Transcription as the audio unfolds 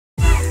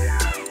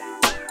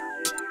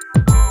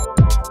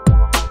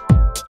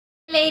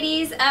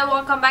ladies, and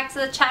welcome back to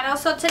the channel.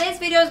 So today's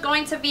video is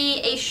going to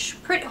be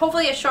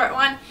hopefully a short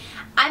one.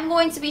 I'm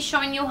going to be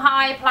showing you how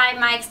I apply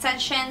my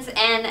extensions,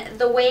 and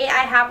the way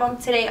I have them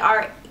today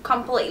are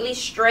completely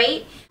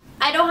straight.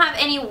 I don't have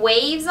any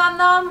waves on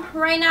them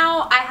right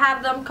now. I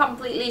have them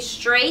completely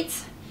straight.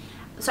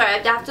 Sorry,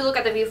 I have to look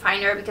at the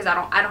viewfinder because I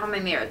don't have my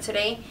mirror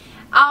today.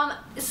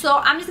 So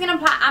I'm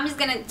just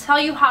gonna tell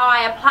you how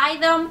I apply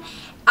them.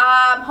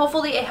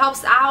 Hopefully it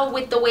helps out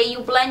with the way you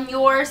blend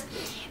yours.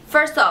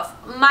 First off,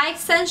 my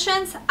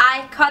extensions,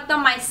 I cut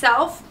them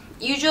myself.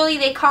 Usually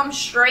they come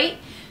straight.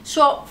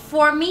 So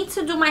for me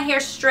to do my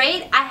hair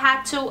straight, I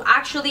had to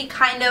actually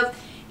kind of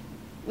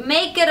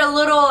make it a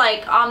little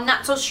like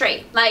not so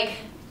straight. Like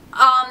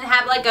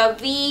have like a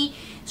V,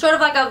 sort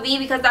of like a V,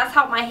 because that's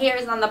how my hair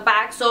is on the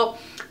back. So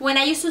when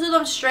I used to do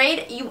them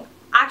straight, you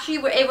actually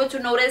were able to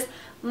notice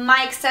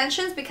my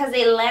extensions because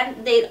they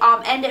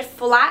ended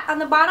flat on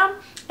the bottom,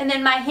 and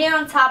then my hair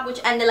on top,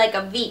 which ended like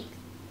a V.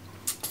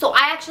 So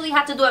I actually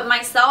had to do it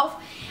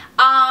myself.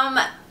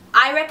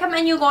 I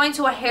recommend you going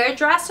to a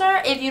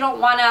hairdresser if you don't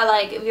want to,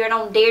 like, if you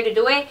don't dare to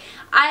do it.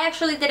 I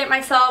actually did it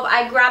myself.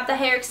 I grabbed the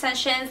hair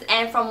extensions,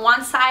 and from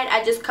one side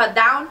I just cut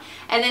down,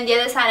 and then the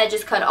other side I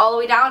just cut all the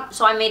way down,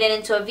 so I made it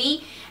into a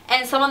V.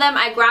 And some of them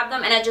I grabbed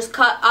them and I just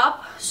cut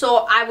up,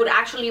 so I would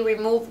actually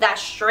remove that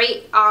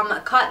straight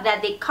cut that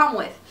they come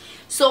with.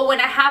 So when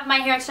I have my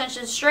hair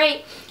extensions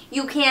straight,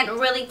 you can't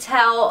really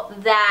tell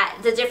that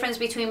the difference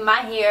between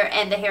my hair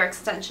and the hair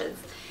extensions.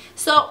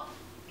 So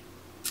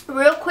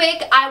real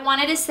quick, I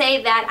wanted to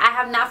say that I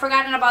have not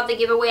forgotten about the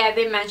giveaway I've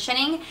been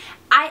mentioning.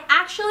 I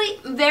actually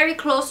very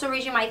close to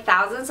reaching my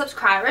 1,000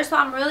 subscribers, so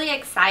I'm really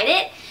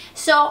excited.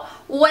 So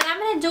what I'm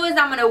going to do is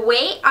I'm going to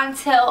wait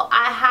until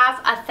I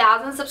have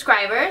 1,000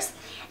 subscribers,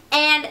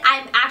 and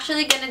I'm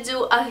actually going to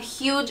do a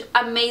huge,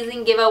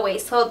 amazing giveaway.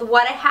 So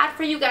what I had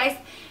for you guys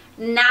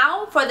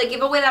now, for the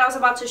giveaway that I was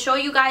about to show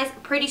you guys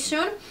pretty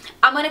soon,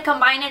 I'm going to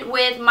combine it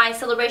with my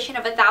celebration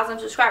of 1,000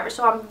 subscribers.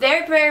 So I'm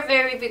very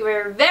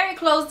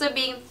close to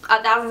being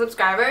 1,000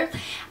 subscribers.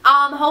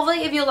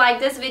 Hopefully if you like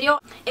this video,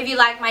 if you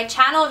like my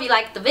channel, if you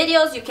like the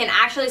videos, you can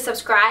actually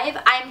subscribe.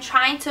 I'm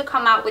trying to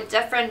come out with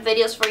different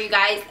videos for you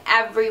guys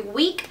every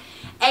week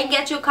and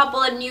get you a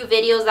couple of new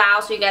videos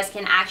out, so you guys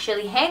can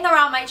actually hang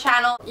around my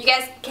channel. You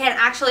guys can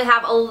actually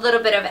have a little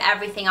bit of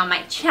everything on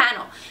my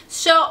channel.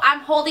 So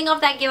I'm holding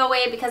off that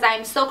giveaway because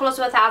I'm so close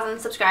to 1,000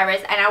 subscribers,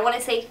 and I want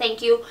to say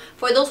thank you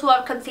for those who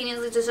have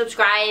continuously to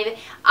subscribe.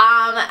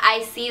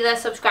 I see the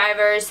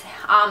subscribers,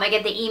 I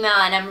get the email,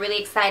 and I'm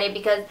really excited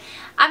because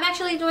I'm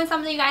actually doing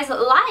something you guys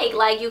like.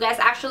 Like, you guys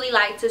actually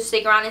like to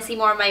stick around and see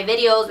more of my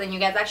videos, and you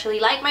guys actually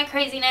like my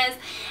craziness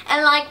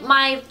and like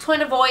my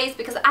tone of voice,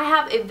 because I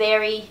have a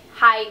very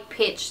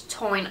high-pitched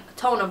tone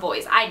of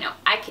voice. I know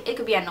it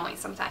could be annoying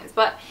sometimes,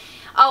 but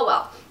oh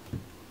well.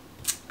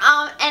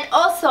 And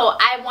also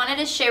I wanted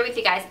to share with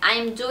you guys,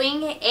 I'm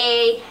doing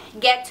a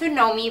get to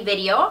know me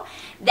video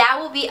that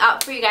will be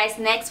up for you guys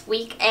next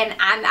week, and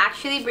I'm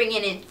actually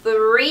bringing in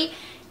 3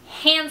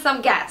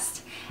 handsome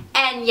guests.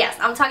 And yes,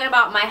 I'm talking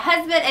about my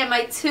husband and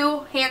my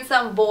 2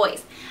 handsome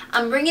boys.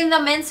 I'm bringing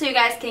them in so you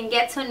guys can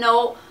get to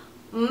know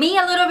me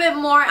a little bit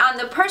more on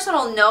the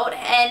personal note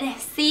and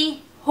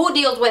see who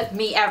deals with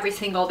me every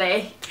single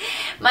day.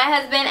 My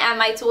husband and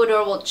my 2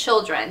 adorable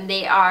children.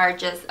 They are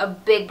just a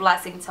big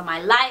blessing to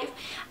my life.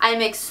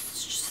 I'm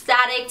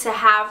ecstatic to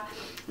have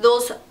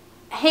those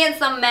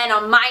handsome men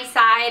on my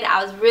side.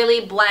 I was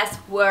really blessed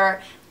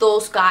where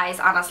those guys,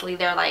 honestly,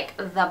 they're like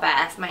the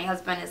best. My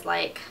husband is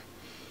like,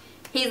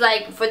 he's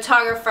like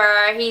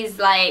photographer, he's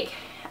like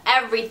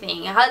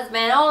everything.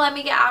 Husband, oh, let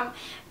me get,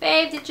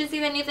 babe, did you see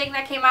the new thing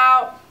that came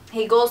out?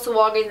 He goes to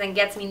Walgreens and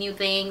gets me new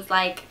things.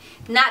 Like,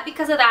 not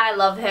because of that I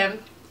love him,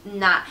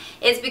 nah.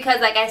 It's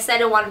because, like I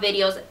said in one of the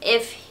videos,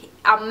 if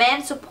a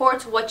man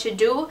supports what you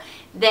do,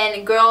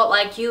 then girl,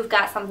 like, you've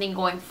got something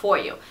going for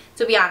you,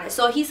 to be honest.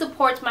 So he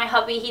supports my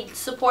hubby, he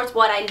supports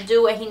what I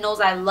do, and he knows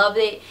I love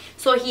it.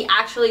 So he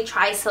actually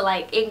tries to,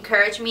 like,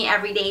 encourage me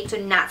every day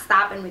to not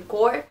stop and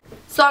record.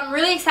 So I'm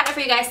really excited for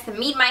you guys to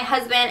meet my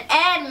husband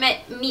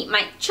and meet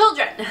my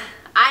children.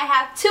 I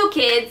have 2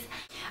 kids.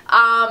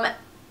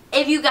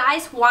 If you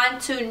guys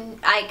want to,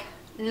 like,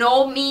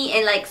 know me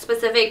in, like,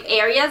 specific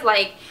areas,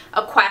 like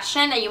a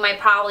question that you might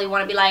probably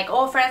want to be like,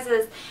 oh,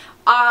 Francis,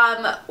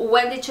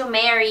 when did you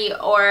marry,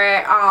 or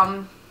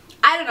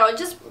I don't know,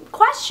 just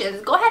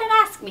questions, go ahead and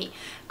ask me.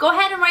 Go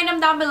ahead and write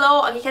them down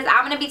below, because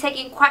I'm going to be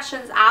taking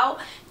questions out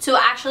to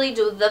actually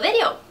do the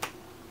video,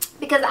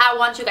 because I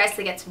want you guys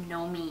to get to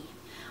know me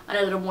on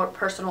a little more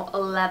personal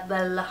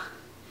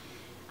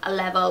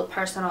level.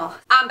 Personal.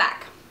 I'm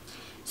back.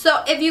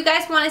 So if you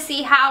guys want to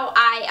see how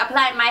I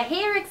apply my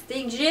hair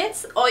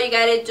extensions, all you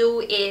gotta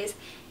do is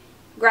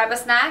grab a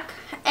snack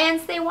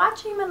and stay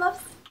watching, my loves.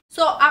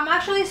 So I'm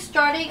actually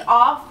starting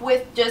off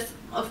with just,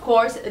 of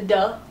course,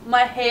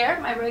 my hair,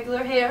 my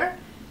regular hair.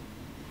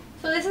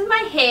 So this is my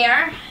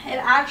hair. It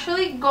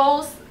actually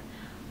goes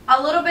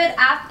a little bit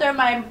after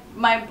my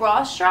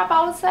bra strap,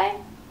 I would say.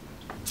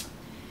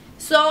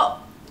 So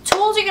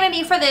tools you're gonna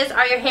need for this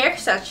are your hair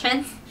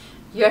extensions,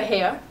 your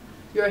hair,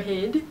 your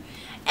head,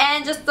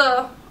 and just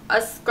a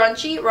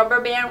scrunchie,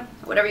 rubber band,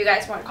 whatever you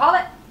guys want to call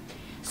it.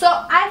 So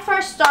I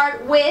first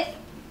start with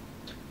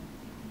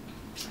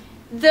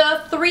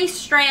the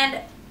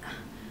 3-strand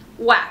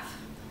weft.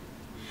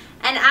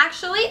 And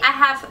actually, I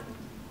have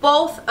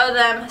both of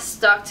them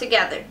stuck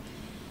together.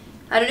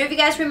 I don't know if you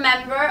guys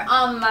remember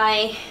on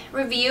my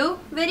review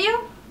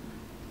video.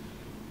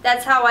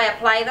 That's how I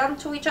apply them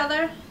to each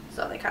other.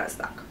 So they kind of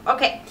stuck.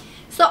 Okay,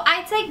 so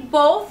I take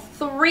both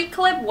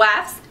 3-clip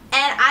wefts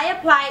and I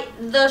apply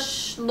the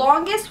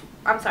longest.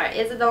 I'm sorry,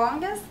 is it the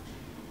longest?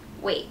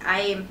 Wait,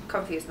 I am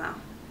confused now.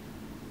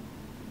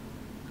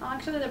 Oh,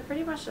 actually, they're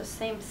pretty much the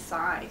same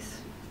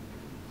size.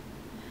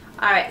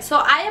 Alright, so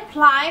I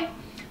apply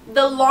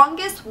the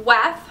longest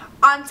weft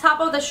on top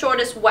of the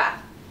shortest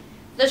weft.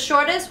 The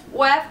shortest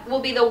weft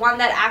will be the one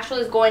that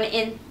actually is going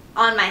in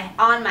on my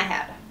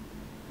head.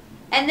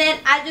 And then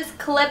I just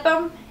clip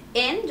them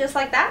in just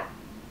like that.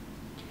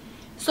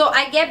 So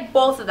I get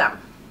both of them.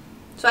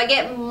 So I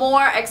get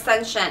more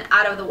extension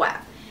out of the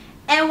weft.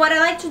 And what I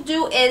like to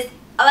do is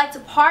I like to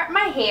part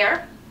my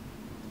hair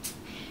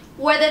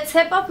where the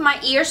tip of my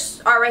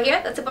ears are right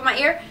here, the tip of my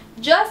ear,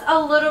 just a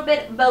little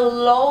bit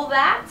below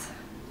that,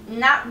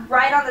 not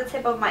right on the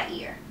tip of my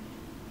ear.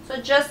 So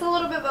just a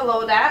little bit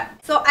below that.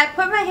 So I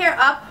put my hair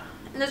up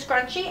in the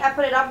scrunchie. I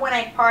put it up when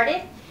I part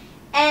it.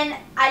 And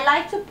I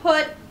like to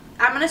put,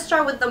 I'm going to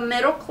start with the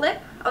middle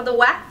clip of the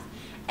weft.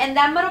 And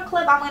that middle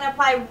clip I'm going to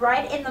apply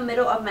right in the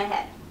middle of my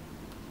head.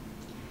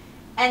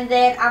 And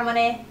then I'm going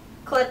to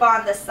clip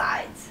on the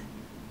sides.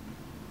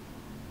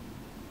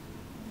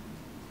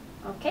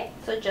 Okay,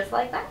 so just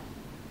like that.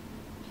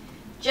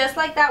 Just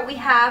like that, we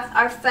have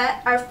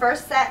our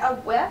first set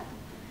of weft,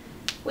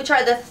 which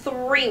are the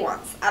 3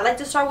 ones. I like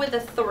to start with the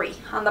 3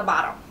 on the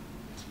bottom.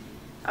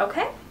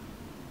 Okay?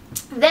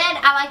 Then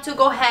I like to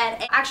go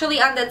ahead and actually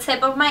on the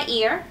tip of my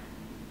ear,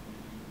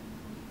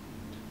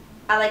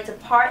 I like to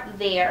part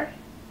there.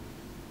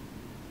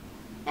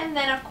 And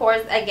then of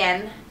course,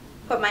 again,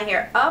 put my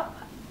hair up.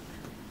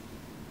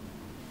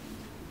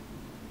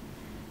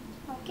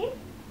 Okay.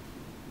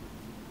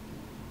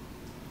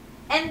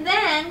 And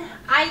then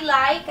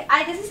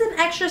this is an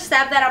extra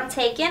step that I'm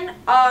taking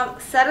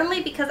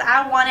suddenly because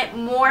I wanted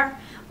more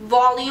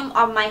volume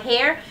of my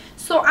hair.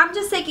 So I'm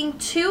just taking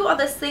 2 of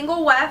the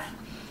single weft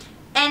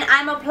and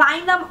I'm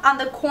applying them on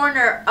the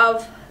corner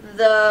of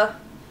the,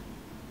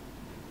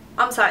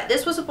 I'm sorry,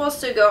 this was supposed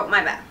to go,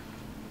 my bad.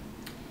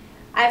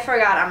 I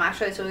forgot I'm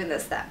actually doing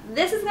this step.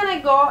 This is going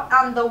to go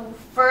on the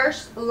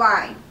first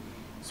line.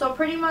 So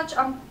pretty much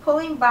I'm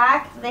pulling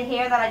back the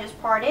hair that I just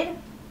parted.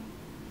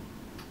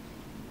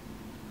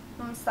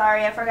 I'm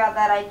sorry, I forgot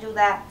that I do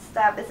that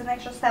step. It's an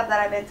extra step that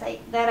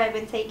I've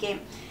been taking.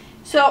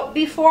 So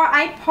before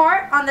I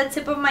part on the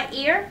tip of my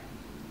ear,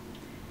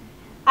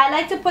 I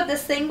like to put the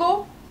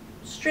single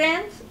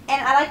strands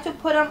and I like to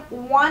put them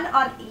 1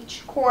 on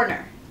each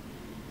corner.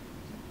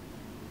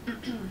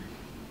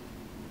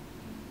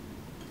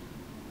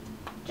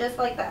 Just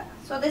like that.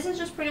 So this is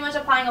just pretty much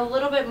applying a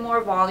little bit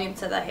more volume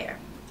to the hair.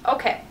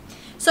 Okay,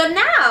 so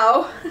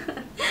now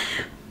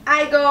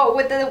I go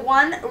with the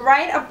one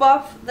right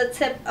above the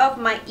tip of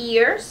my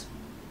ears.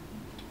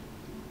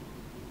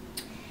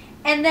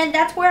 And then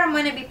that's where I'm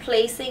going to be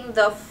placing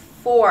the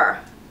 4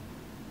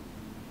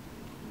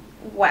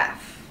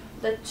 wefts.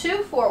 The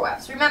 2 4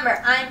 wefts.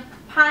 Remember, I'm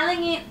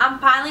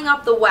piling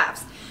up the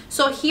wefts.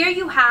 So here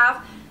you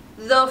have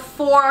the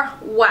 4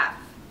 weft,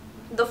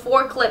 the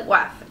 4 clip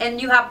weft,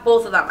 and you have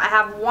both of them. I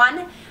have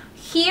one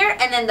here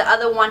and then the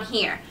other one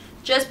here,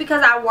 just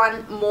because I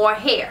want more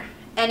hair.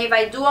 And if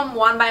I do them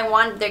one by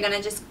one, they're going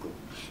to just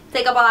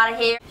take up a lot of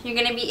hair. You're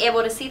going to be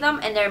able to see them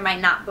and they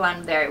might not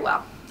blend very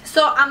well.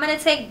 So I'm going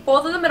to take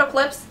both of the middle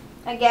clips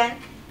again,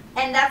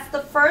 and that's the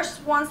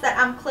first ones that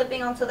I'm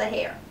clipping onto the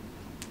hair.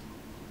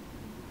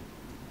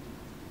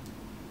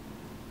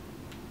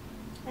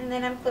 And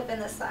then I'm clipping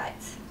the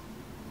sides.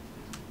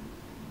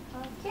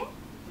 Okay.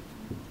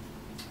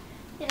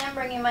 And I'm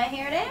bringing my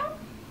hair down.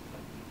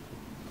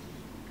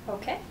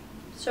 Okay.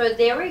 So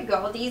there we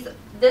go. This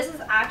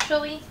is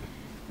actually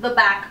the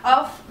back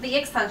of the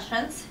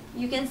extensions.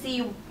 You can see,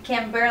 you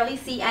can barely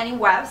see any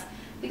wefts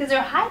because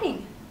they're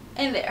hiding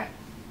in there.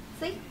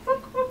 See?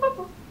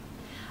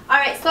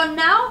 Alright, so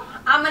now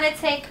I'm going to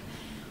take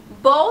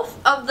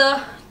both of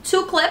the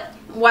 2 clip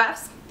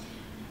wefts,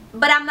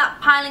 but I'm not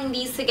piling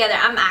these together.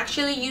 I'm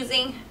actually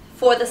using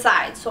for the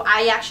sides, so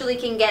I actually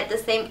can get the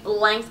same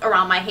length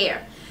around my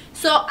hair.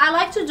 So I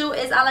like to do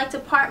is I like to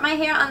part my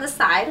hair on the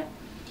side,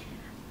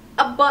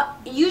 but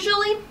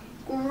usually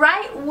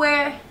right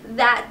where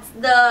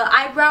the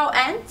eyebrow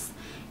ends,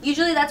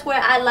 usually that's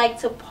where I like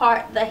to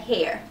part the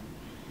hair.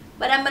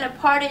 But I'm going to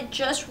part it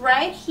just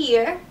right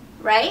here,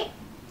 right?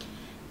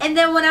 And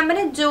then what I'm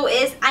going to do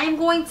is I'm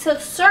going to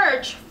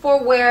search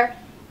for where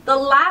the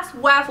last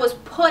weft was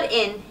put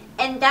in,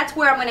 and that's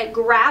where I'm going to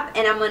grab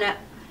and I'm going to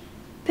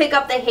pick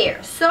up the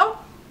hair. So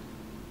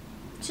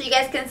you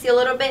guys can see a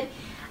little bit.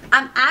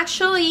 I'm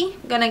actually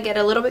going to get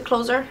a little bit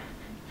closer.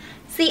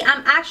 See,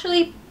 I'm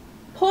actually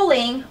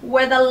pulling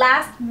where the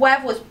last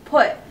weft was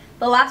put.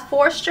 the last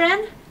 4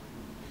 strand.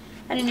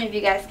 I don't know if you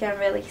guys can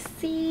really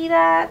see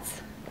that.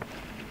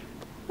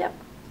 Yep.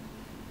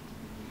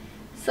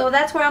 So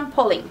that's where I'm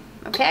pulling,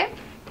 okay?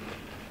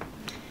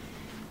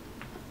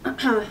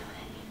 And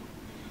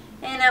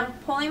I'm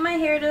pulling my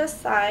hair to the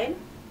side.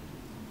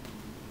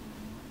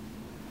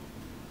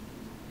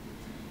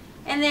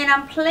 And then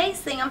I'm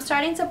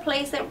starting to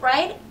place it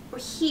right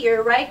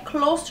here, right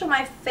close to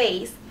my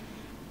face.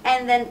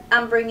 And then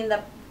I'm bringing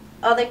the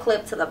other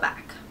clip to the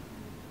back.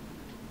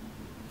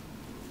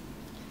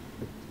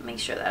 Make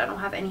sure that I don't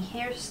have any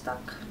hair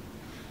stuck.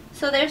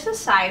 So there's the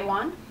side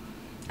one.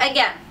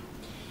 Again,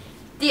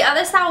 the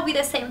other side will be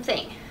the same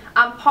thing.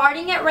 I'm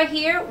parting it right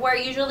here where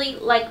usually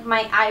like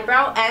my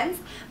eyebrow ends,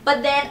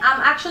 but then I'm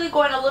actually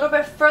going a little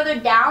bit further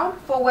down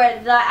for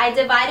where I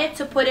divided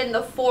to put in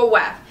the 4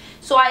 weft.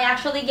 So I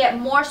actually get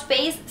more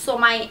space, so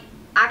my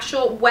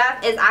actual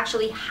weft is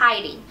actually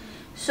hiding.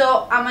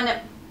 So I'm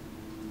gonna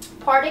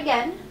part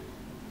again.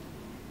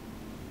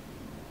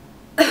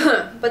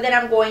 But then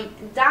I'm going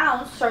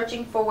down,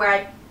 searching for where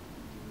I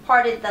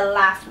parted the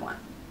last one.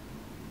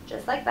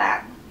 Just like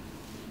that.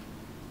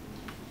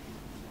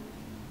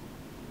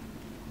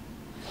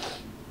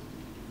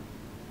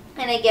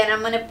 And again,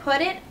 I'm going to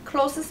put it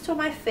closest to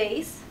my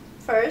face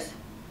first.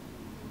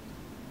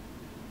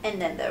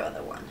 And then the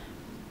other one.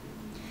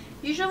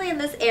 Usually in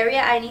this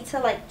area, I need to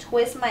like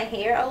twist my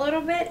hair a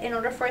little bit in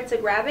order for it to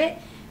grab it.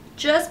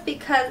 Just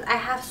because I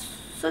have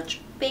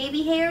such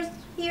baby hairs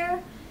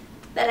here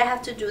that I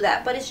have to do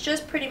that, but it's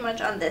just pretty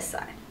much on this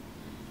side.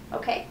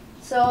 Okay,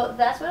 so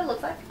that's what it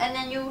looks like, and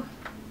then you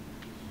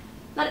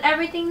let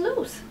everything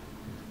loose.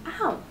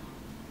 Ow.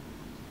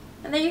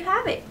 And there you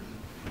have it.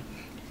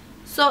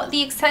 So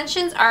the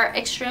extensions are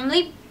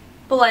extremely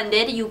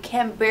blended. You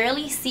can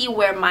barely see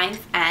where mine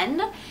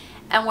end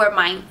and where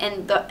mine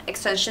and the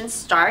extensions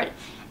start,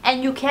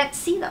 and you can't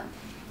see them.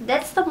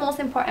 That's the most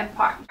important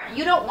part.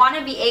 You don't want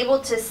to be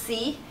able to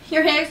see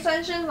your hair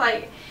extensions,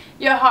 like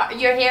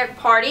your hair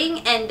parting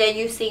and then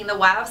you seeing the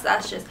wefts.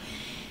 That's just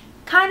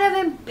kind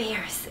of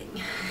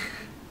embarrassing.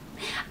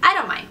 I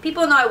don't mind.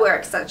 People know I wear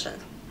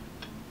extensions.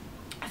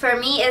 For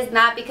me, it's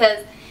not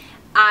because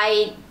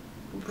I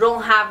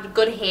don't have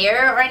good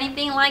hair or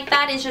anything like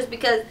that. It's just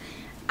because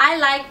I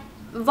like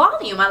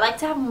volume. I like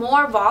to have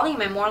more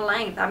volume and more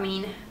length. I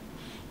mean,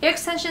 hair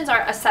extensions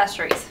are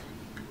accessories.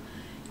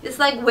 It's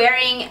like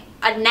wearing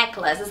a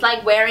necklace. It's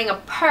like wearing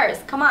a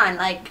purse. Come on,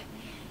 like,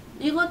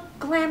 you look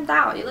glammed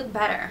out. You look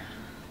better.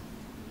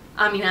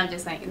 I mean, I'm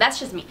just saying. That's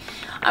just me.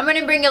 I'm going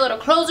to bring it a little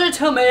closer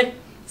to me.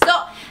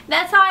 So,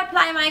 that's how I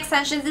apply my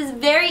extensions. It's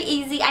very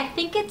easy. I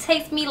think it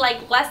takes me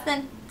like less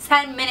than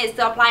 10 minutes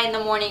to apply in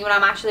the morning when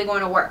I'm actually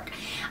going to work.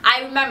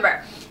 I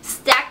remember,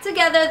 stack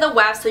together the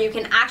wefts so you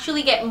can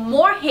actually get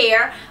more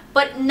hair,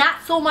 but not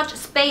so much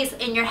space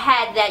in your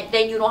head that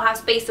then you don't have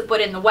space to put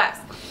in the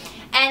wefts.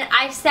 And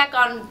I stack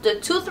on the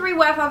 2-3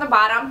 wefts on the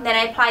bottom, then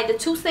I apply the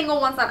 2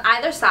 single ones on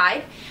either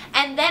side,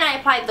 and then I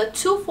apply the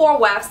 2-4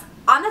 wefts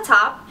on the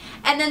top,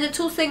 and then the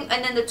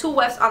 2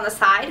 wefts on the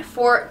side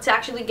to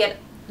actually get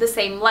the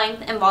same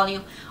length and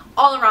volume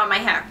all around my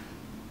hair.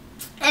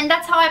 And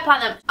that's how I apply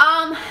them.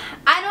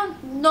 I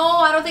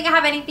don't think I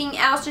have anything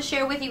else to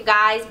share with you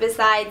guys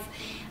besides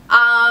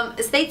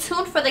stay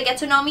tuned for the get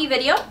to know me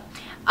video.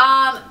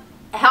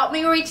 Help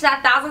me reach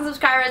that 1,000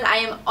 subscribers. I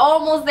am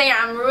almost there.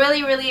 I'm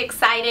really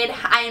excited.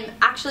 I am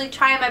actually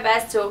trying my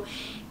best to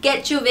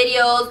get you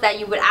videos that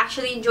you would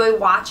actually enjoy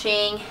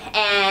watching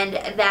and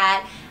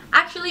that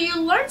actually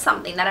you learn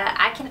something, that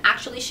I can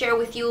actually share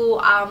with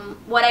you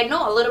what I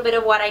know, a little bit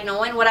of what I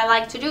know and what I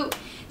like to do.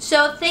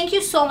 So thank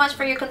you so much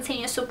for your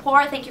continuous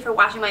support. Thank you for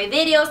watching my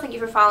videos. Thank you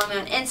for following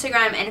me on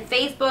Instagram and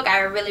Facebook. I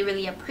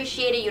really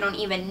appreciate it. You don't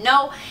even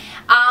know.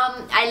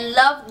 I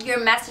love your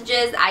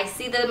messages. I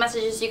see the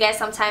messages you guys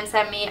sometimes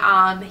send me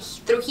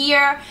through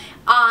here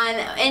on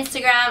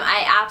Instagram.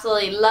 I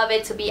absolutely love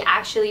it to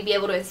actually be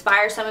able to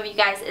inspire some of you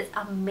guys. It's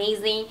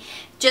amazing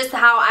just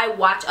how I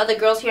watch other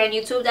girls here on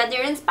YouTube that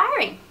they're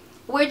inspiring.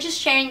 We're just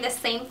sharing the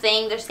same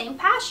thing, the same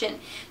passion.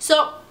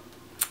 So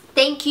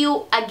thank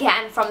you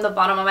again from the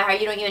bottom of my heart.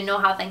 You don't even know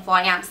how thankful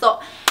I am. So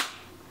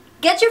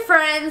get your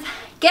friends,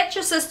 get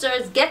your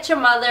sisters, get your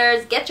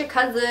mothers, get your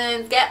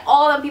cousins, get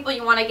all the people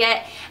you want to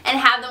get and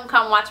have them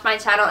come watch my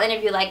channel. And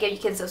if you like it, you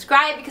can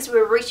subscribe because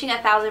we're reaching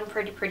 1,000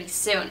 pretty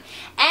soon.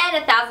 And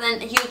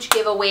 1,000 huge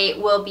giveaway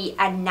will be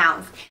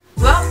announced.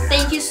 Well,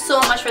 thank you so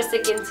much for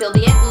sticking till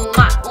the end.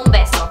 Un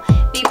beso.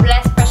 Be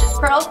blessed, precious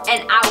pearls,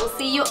 and I will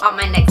see you on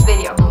my next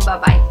video.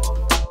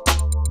 Bye-bye.